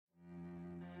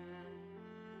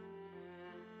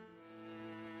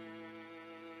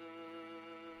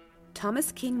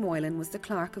Thomas King Moylan was the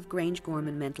clerk of Grange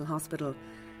Gorman Mental Hospital,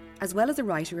 as well as a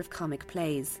writer of comic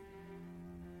plays.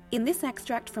 In this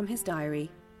extract from his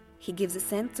diary, he gives a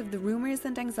sense of the rumours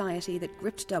and anxiety that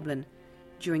gripped Dublin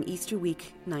during Easter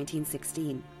week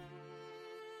 1916.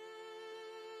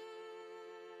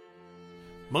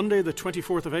 Monday the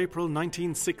 24th of April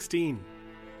 1916.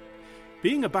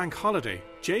 Being a bank holiday,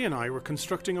 Jay and I were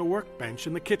constructing a workbench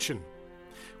in the kitchen.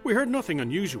 We heard nothing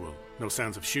unusual, no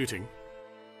sounds of shooting.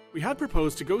 We had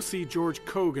proposed to go see George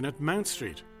Cogan at Mount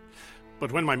Street,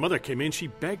 but when my mother came in, she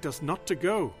begged us not to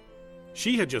go.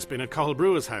 She had just been at Cathal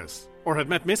Brua's house, or had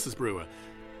met Mrs. Brua,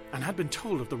 and had been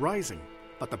told of the rising,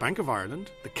 that the Bank of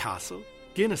Ireland, the Castle,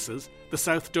 Guinness's, the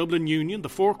South Dublin Union, the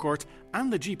Forecourt,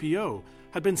 and the GPO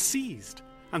had been seized,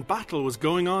 and battle was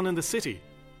going on in the city.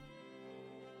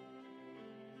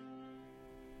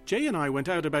 Jay and I went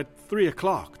out about 3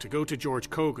 o'clock to go to George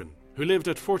Cogan, who lived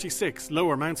at 46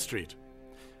 Lower Mount Street.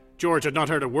 George had not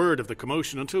heard a word of the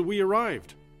commotion until we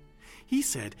arrived. He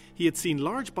said he had seen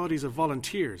large bodies of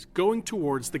volunteers going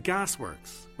towards the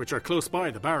gasworks, which are close by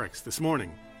the barracks, this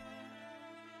morning.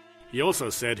 He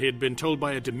also said he had been told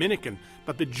by a Dominican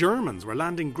that the Germans were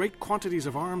landing great quantities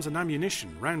of arms and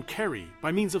ammunition round Kerry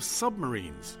by means of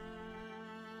submarines.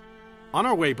 On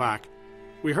our way back,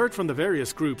 we heard from the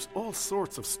various groups all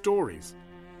sorts of stories,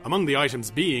 among the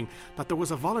items being that there was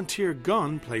a volunteer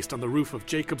gun placed on the roof of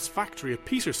Jacob's factory at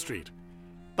Peter Street,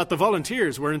 that the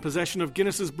volunteers were in possession of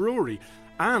Guinness's brewery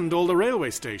and all the railway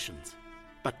stations,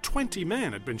 that 20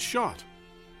 men had been shot.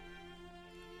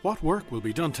 What work will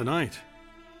be done tonight?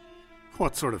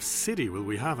 What sort of city will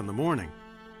we have in the morning?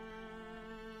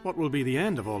 What will be the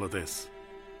end of all of this?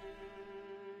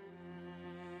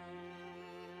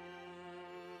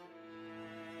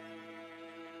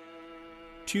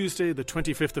 Tuesday, the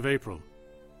 25th of April.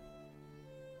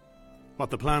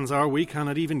 What the plans are, we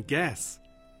cannot even guess.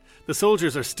 The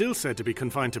soldiers are still said to be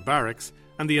confined to barracks,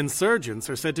 and the insurgents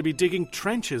are said to be digging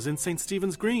trenches in St.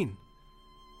 Stephen's Green.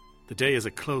 The day is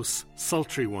a close,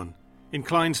 sultry one,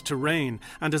 inclined to rain,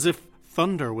 and as if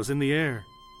thunder was in the air.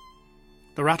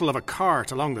 The rattle of a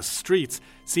cart along the streets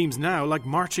seems now like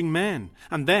marching men,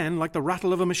 and then like the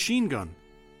rattle of a machine gun.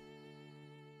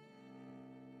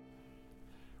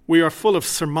 We are full of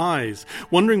surmise,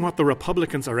 wondering what the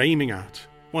Republicans are aiming at,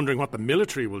 wondering what the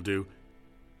military will do,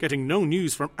 getting no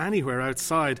news from anywhere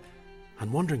outside,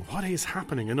 and wondering what is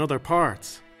happening in other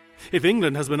parts. If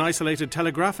England has been isolated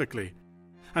telegraphically,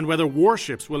 and whether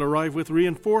warships will arrive with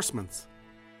reinforcements.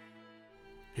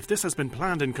 If this has been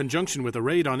planned in conjunction with a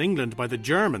raid on England by the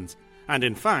Germans, and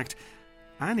in fact,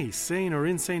 any sane or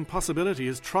insane possibility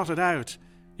is trotted out,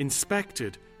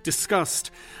 inspected,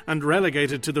 discussed, and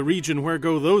relegated to the region where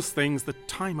go those things that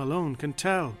time alone can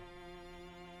tell.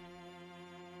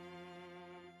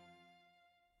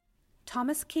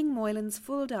 Thomas King Moylan's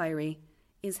full diary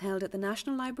is held at the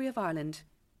National Library of Ireland,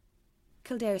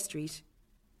 Kildare Street,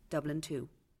 Dublin 2.